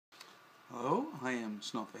Hello, I am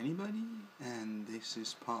Snuffanybody, and this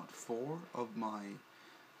is part 4 of my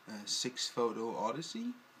 6-photo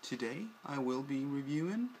Odyssey. Today I will be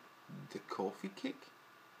reviewing the coffee kick.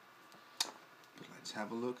 But let's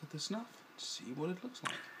have a look at the snuff and see what it looks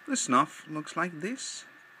like. The snuff looks like this.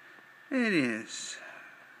 It is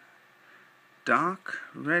dark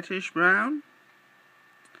reddish brown.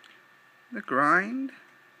 The grind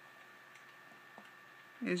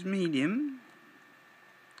is medium.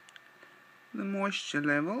 The moisture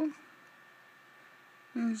level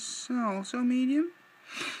is also medium.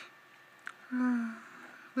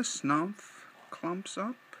 The snuff clumps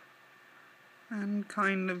up and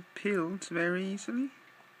kind of peels very easily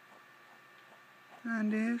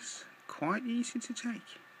and is quite easy to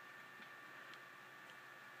take.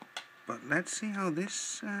 But let's see how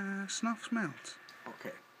this snuff smells.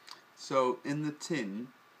 Okay, so in the tin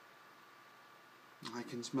I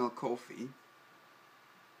can smell coffee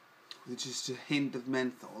with just a hint of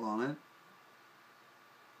menthol on it,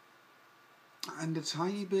 and a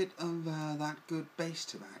tiny bit of that good base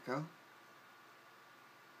tobacco.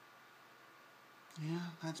 Yeah,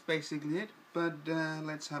 that's basically it, but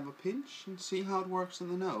let's have a pinch and see how it works in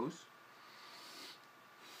the nose.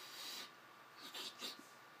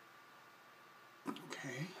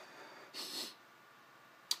 Okay.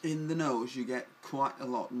 In the nose you get quite a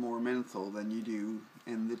lot more menthol than you do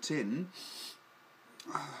in the tin.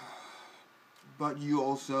 But you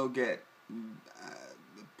also get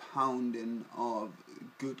a pounding of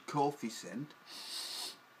good coffee scent.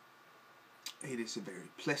 It is a very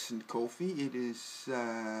pleasant coffee. It is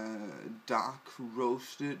dark,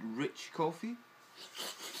 roasted, rich coffee.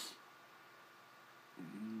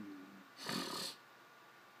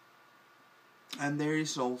 And there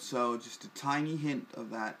is also just a tiny hint of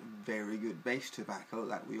that very good base tobacco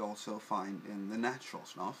that we also find in the natural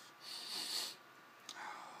snuff.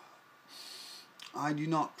 I do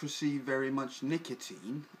not perceive very much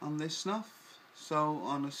nicotine on this snuff, so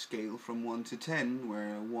on a scale from 1 to 10,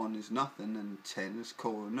 where 1 is nothing and 10 is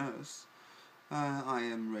cold nurse, I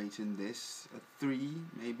am rating this a 3,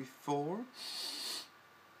 maybe 4.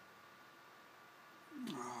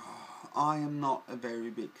 I am not a very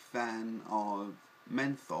big fan of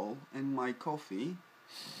menthol in my coffee,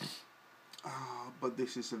 but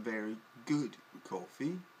this is a very good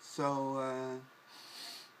coffee, so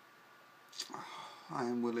I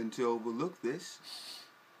am willing to overlook this.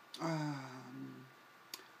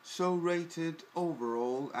 So rated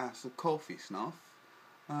overall as a coffee snuff,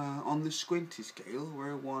 on the squinty scale,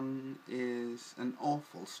 where 1 is an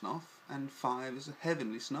awful snuff and 5 is a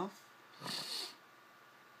heavenly snuff,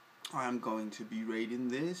 I am going to be rating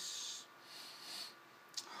this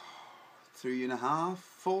 3.5,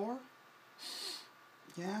 4.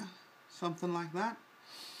 Yeah, something like that.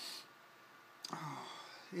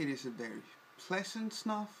 It is a very pleasant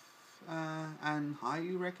snuff and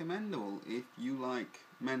highly recommendable if you like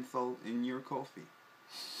menthol in your coffee.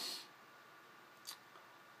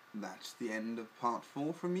 That's the end of part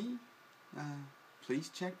 4 for me. Please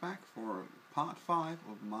check back for part 5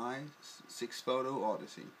 of my 6-photo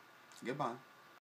Odyssey. Goodbye.